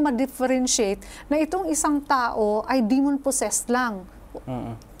 Paano mo ma-differentiate na itong isang tao ay demon possessed lang?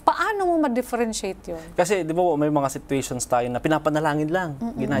 Paano mo ma-differentiate yun? Kasi di ba po, may mga situations tayo na pinapanalangin lang,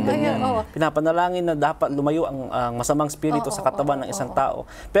 ginaganyan. Ayan, oo. Pinapanalangin na dapat lumayo ang masamang spirito sa katawan ng isang tao.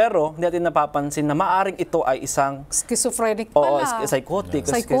 Pero hindi natin napapansin na maaring ito ay isang Schizophrenic oo, pala. psychotic,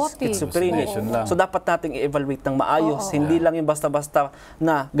 Psychotic. schizophrenic. Oo. So dapat nating i-evaluate ng maayos. Hindi lang yung basta-basta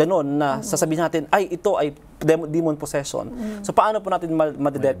na gano'n na sasabihin natin, ay ito ay demon possession. So paano po natin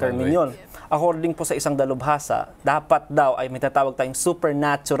ma-determine yun? According po sa isang dalubhasa, dapat daw ay may tatawag tayong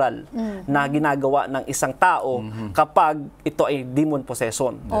supernatural na ginagawa ng isang tao kapag ito ay demon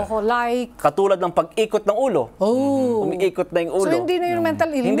possession. Oho, like... Katulad ng pag-ikot ng ulo. Umiikot na yung ulo. So hindi na yung mental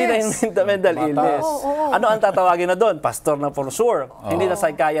illness. Hindi na yung mental illness. Ano ang tatawagin na doon? Pastor na for sure. Hindi na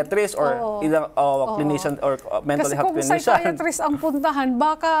psychiatrist or clinician or mental Kasi health kung clinician. psychiatrist ang puntahan,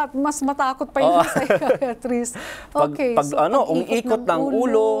 baka mas matakot pa yung psychiatrist. Okay, Pag so umiikot ng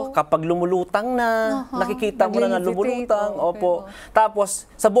ulo, kapag lumulutang na, nakikita mo na lumulutang. Nag-levitate, Opo. Tapos,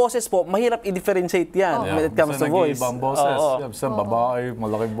 sa boses po, mahirap i-differentiate yan when it comes to voice. Ibang boses. Oo. Sa babae,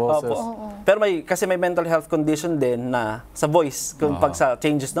 malaking boses. Pero kasi may mental health condition din na sa voice, kung pag sa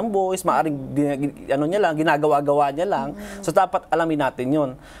changes ng voice, maaring ginagawa-gawa niya lang. So dapat alamin natin 'yon.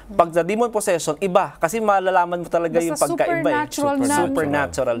 Pag sa demon possession, iba kasi malalaman mo talaga Basta yung pagkaiba.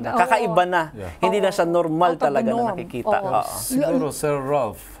 Supernatural na. Kakaiba na. Hindi na siya normal Out of the talaga norm. na nakikita. Oo. Oo. Siguro, Sir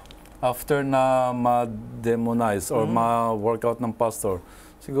Ralph, after na ma-demonize or ma-workout ng pastor,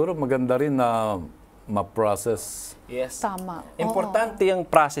 siguro maganda rin na ma-process. Yes. Tama. Importante yung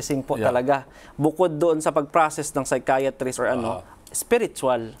processing po talaga. Bukod doon sa pag-process ng psychiatrist or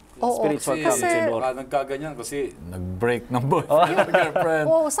spiritual. Spiritual Kasi- counselor. Nagkaganyan kasi nag-break ng boyfriend, girlfriend.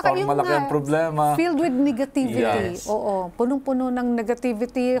 Saka or yung malaki ang problema. filled with negativity. Yes. Oo, punong-puno ng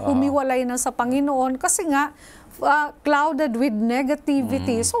negativity, humiwalay na sa Panginoon kasi nga clouded with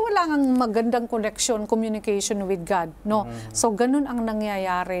negativity. So wala ngang magandang connection, communication with God, no? So ganun ang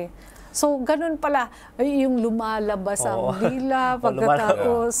nangyayari. So, ganun pala, yung lumalabas ang dila,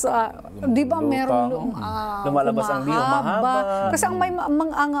 pagkatapos, di ba merong Lumalabas ang dila, humahaba. Kasi ang may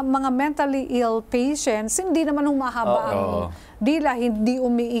mga mentally ill patients, hindi naman humahaba ang dila, hindi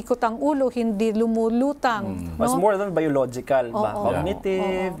umiikot ang ulo, hindi lumulutang. Mas No? more than biological, ba?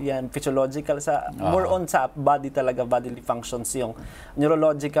 Cognitive, yan, physiological, more on sa body talaga, bodily functions, yung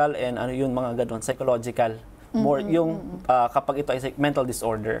neurological and yung mga ganun, psychological. More yung kapag ito ay mental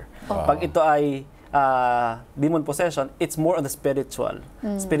disorder. Pag ito ay demon possession, it's more on the spiritual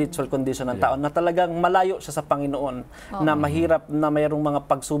condition ng tao na talagang malayo siya sa Panginoon, na mahirap, na mayroong mga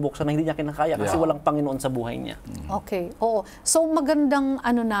pagsubok siya na hindi niya kinakaya kasi walang Panginoon sa buhay niya. Okay, oo. So magandang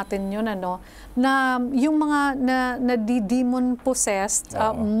ano natin yun, na yung mga na demon possessed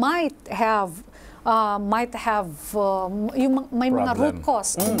might have yung may mga root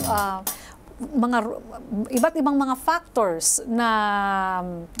cause, iba't ibang mga factors na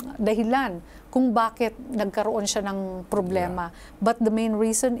dahilan kung bakit nagkaroon siya ng problema. But the main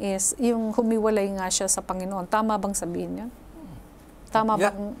reason is yung humiwalay nga siya sa Panginoon. Tama bang sabihin yun? Tama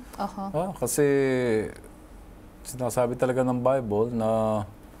bang? Kasi sinasabi talaga ng Bible na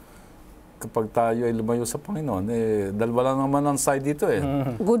kapag tayo ay lumayo sa Panginoon, dalawa lang naman ang side dito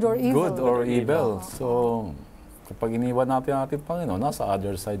Good or evil. Good or evil. So, kapag iniwan natin ang ating Panginoon, nasa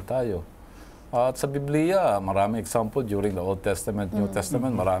other side tayo. At sa Biblia, maraming example during the Old Testament, New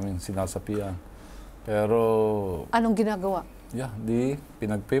Testament, maraming sinasapian. Pero... Anong ginagawa? Di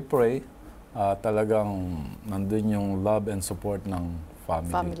pinagpe-pray, talagang nandun yung love and support ng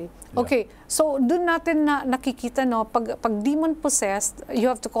family. Okay, so doon natin nakikita, pag demon possessed,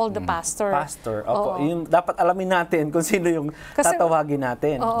 you have to call the pastor. Pastor, yung dapat alamin natin kung sino yung tatawagin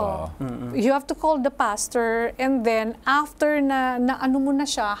natin. You have to call the pastor, and then after na ano mo na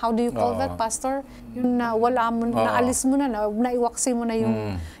siya, how do you call that, pastor? Yung wala mo, naalis mo na, naiwaksi mo na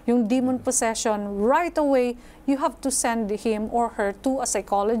yung demon possession, right away, you have to send him or her to a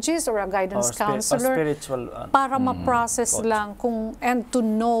psychologist or a guidance counselor para ma-process lang and to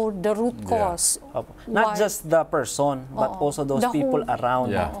know the root cause. Not just the person, but also those people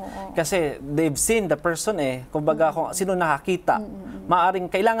around. Kasi they've seen the person kumbaga kung sino nakakita, maaring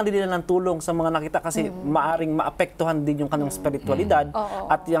kailangan din nila ng tulong sa mga nakita kasi maaring maapektuhan din yung kanilang spiritualidad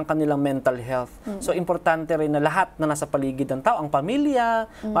at yung kanilang mental health. So importante rin na lahat na nasa paligid ng tao, ang pamilya,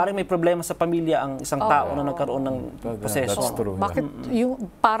 maaring may problema sa pamilya ang isang tao na nagkaroon ng possession. Bakit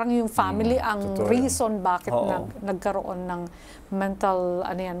parang yung family ang reason bakit nagkaroon ng mental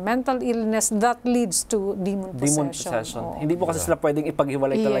illness that leads to demon possession. Hindi po kasi sila pwedeng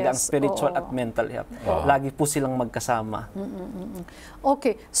ipaghiwalay talaga ang spiritual at mental health. Lagi po silang magkasama.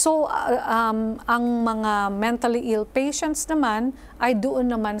 Okay, so ang mga mentally ill patients naman ay doon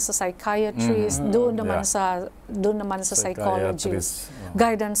naman sa psychiatrist, doon naman sa psychologist,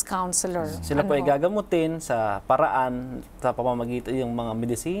 guidance counselor. Sila po ay gagamutin sa paraan, sa pamamagitan yung mga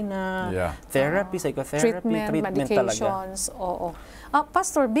medisina, therapy, psychotherapy, treatment medications, talaga.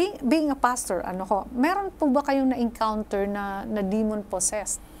 Pastor, being a pastor, meron po ba kayong na-encounter na demon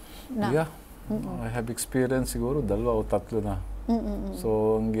possessed? I have experience siguro 2 o 3 na.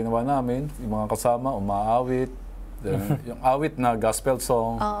 So, ang ginawa namin, yung mga kasama, umaawit, then yung awit na gospel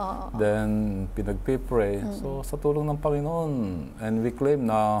song, then pinagpipray. So, sa tulong ng Panginoon, and we claim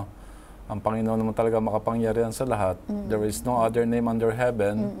na ang Panginoon naman talaga makapangyarihan sa lahat. There is no other name under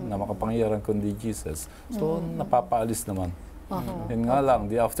heaven na makapangyarihan kundi Jesus. So, napapaalis naman. Yun nga lang,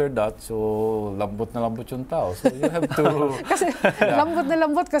 after that, so lambot na lambot yung tao. So you have to... Kasi lambot na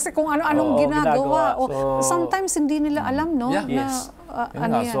lambot kasi kung ano-anong ginagawa. So, sometimes hindi nila alam, no? Yes.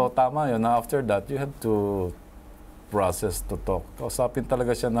 So tama yun. Na after that, you have to process to talk. Kausapin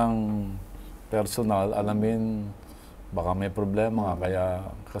talaga siya ng personal. Alamin, baka may problema nga.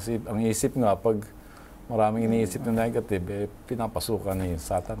 Kasi ang isip nga, pag maraming iniisip na negative, pinapasukan ni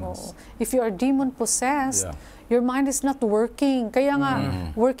Satanas. If you are demon-possessed, your mind is not working. Kaya nga,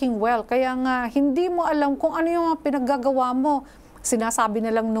 working well. Kaya nga, hindi mo alam kung ano yung pinaggagawa mo. Sinasabi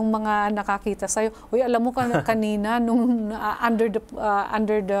na lang nung mga nakakita sa'yo, uy, alam mo kanina, nung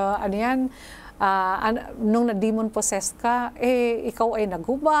nung na-demon-possessed ka, ikaw ay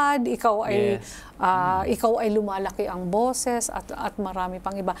naghubad, ikaw ay lumalaki ang boses at marami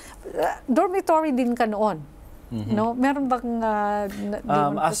pang iba. Dormitory din ka noon. No, meron bang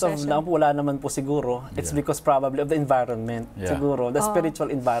demon as of possession? now, wala naman po siguro. It's because probably of the environment, siguro, the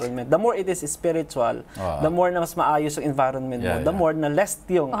spiritual environment. The more it is spiritual, the more na mas maayos yung environment mo, the more na less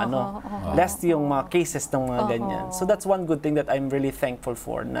yung less yung mga cases ng mga ganyan. So that's one good thing that I'm really thankful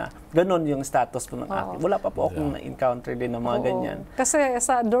for, na ganun yung status po ng akin. Wala pa po akong na-encounter din ng mga ganyan. Kasi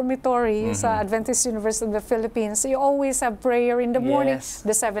sa dormitory, sa Adventist University of the Philippines, you always have prayer in the morning,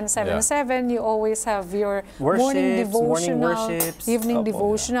 the 777, you always have your morning devotional, evening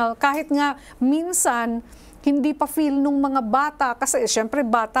devotional. Kahit nga minsan, hindi pa feel nung mga bata, kasi syempre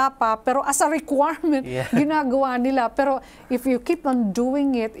bata pa, pero as a requirement, ginagawa nila. Pero if you keep on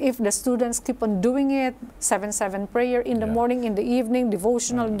doing it, if the students keep on doing it, 7-7 prayer in the morning, in the evening,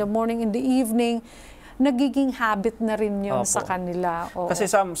 devotional in the morning, in the evening, nagiging habit na rin yun sa kanila. Kasi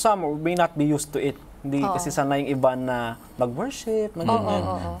some may not be used to it. Hindi kasi sanay yung iba na mag-worship,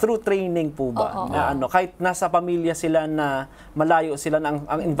 mag-ganyan. Through training po ba? Na kahit nasa pamilya sila na malayo sila ng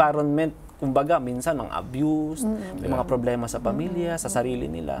ang environment, kumbaga, minsan mga abuse, may mga problema sa pamilya, sa sarili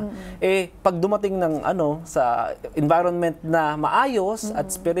nila. Eh, pag dumating ng sa environment na maayos at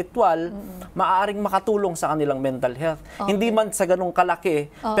spiritual, maaaring makatulong sa kanilang mental health. Hindi man sa ganung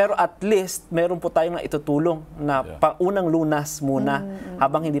kalaki, pero at least meron po tayong itutulong na unang lunas muna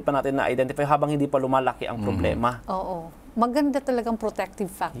habang hindi pa natin na-identify, habang hindi pa lumalaki ang problema. Oo. Maganda talagang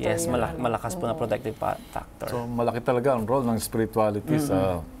protective factor. Yes, malakas po na protective factor. So malaki talaga ang role ng spirituality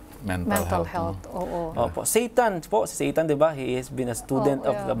sa mental health. Oo. Opo. Satan po, si Satan, di ba? He has been a student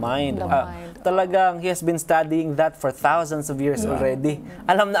of the mind. The mind. Talagang he has been studying that for thousands of years already.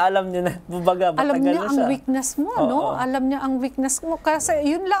 Alam niya na, kumbaga, alam niya na ang siya. weakness mo, no? Alam niya ang weakness mo. Kasi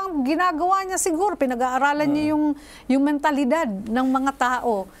yun lang ang ginagawa niya siguro. Pinag-aaralan niya yung mentalidad ng mga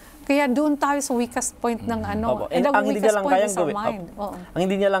tao. Kaya doon tayo sa weakest point ng ano. And ang hindi niya lang kayang gawin. Ang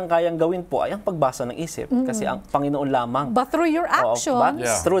hindi niya lang kayang gawin po ay ang pagbasa ng isip. Kasi ang Panginoon lamang. But through your actions.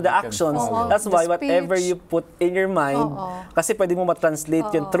 Through the actions. That's why whatever you put in your mind, kasi pwede mo matranslate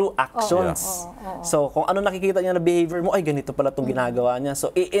yun through actions. So kung ano nakikita niya na behavior mo, ay ganito pala itong ginagawa niya.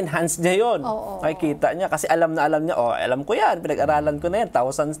 So i-enhance niya yun. Makikita niya. Kasi alam niya, alam ko yan, pinag-aralan ko na yan,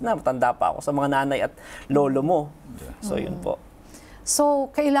 thousands na, matanda pa ako sa mga nanay at lolo mo. So yun po. So,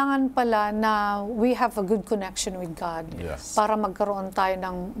 kailangan pala na we have a good connection with God para magkaroon tayo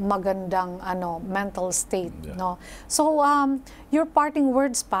ng magandang mental state. No? So, your parting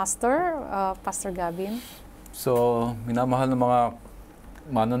words, Pastor Gavin? So, minamahal ng mga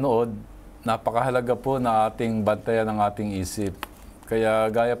manonood, napakahalaga po na ating bantayan ang ating isip. Kaya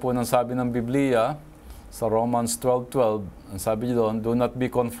gaya po ng sabi ng Biblia, sa Romans 12:12, ang sabi doon, do not be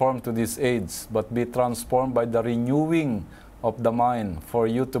conformed to this age, but be transformed by the renewing of the mind, for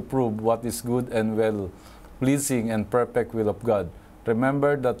you to prove what is good and well, pleasing and perfect will of God.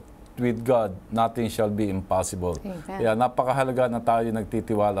 Remember that with God, nothing shall be impossible. Amen. Kaya napakahalaga na tayo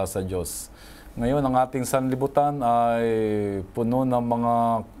nagtitiwala sa Diyos. Ngayon, ang ating sanlibutan ay puno ng mga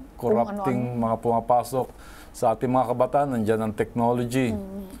corrupting mga pumapasok sa ating mga kabataan. Nandiyan ang technology.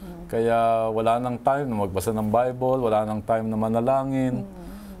 Kaya wala nang time na magbasa ng Bible, wala nang time na manalangin.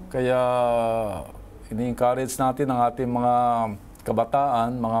 Kaya ini-encourage natin ang ating mga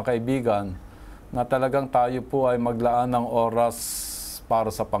kabataan, mga kaibigan, na talagang tayo po ay maglaan ng oras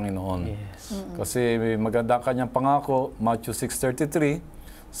para sa Panginoon. Yes. Kasi maganda ang kanyang pangako, Matthew 6:33,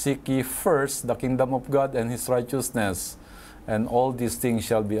 seek ye first the kingdom of God and His righteousness, and all these things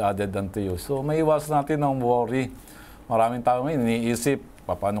shall be added unto you. So maiwas natin ang worry. Maraming tao ngayon iniisip,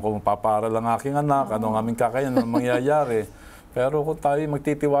 paano ko mapapaaral ang aking anak, ano ang aming kakayanan, ano mangyayari. Pero kung tayo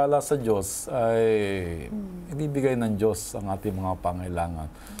magtitiwala sa Diyos, ay ibibigay ng Diyos ang ating mga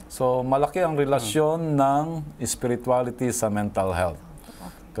pangailangan. So, malaki ang relasyon ng spirituality sa mental health.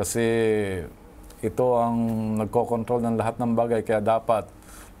 Kasi ito ang nagkokontrol ng lahat ng bagay, kaya dapat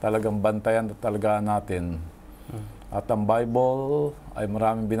talagang bantayan at talagaan natin. At ang Bible ay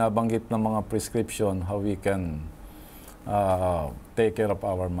maraming binabanggit ng mga prescription how we can take care of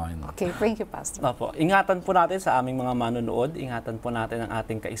our mind. Okay, thank you, Pastor. Opo. Ingatan po natin sa aming mga manonood, ingatan po natin ang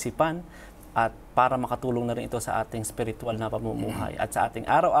ating kaisipan at para makatulong na rin ito sa ating spiritual na pamumuhay at sa ating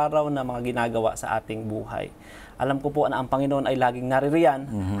araw-araw na mga ginagawa sa ating buhay. Alam ko po na ang Panginoon ay laging naririyan,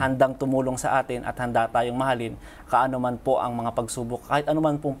 handang tumulong sa atin at handa tayong mahalin kaano man po ang mga pagsubok, kahit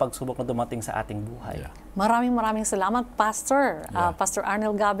anuman pong pagsubok na dumating sa ating buhay. Maraming salamat, Pastor. Pastor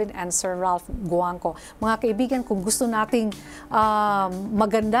Arnel Gavin and Sir Ralph Guangco. Mga kaibigan, kung gusto nating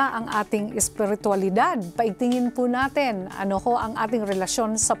maganda ang ating espiritualidad, paigtingin po natin ano ho ang ating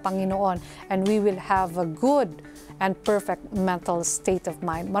relasyon sa Panginoon, and we will have a good and perfect mental state of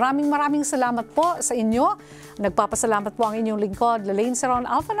mind. Maraming salamat po sa inyo. Nagpapasalamat po ang inyong lingkod, Lalaine Seron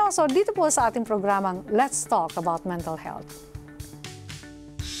Alfanoso, dito po sa ating programang Let's Talk About Mental Health.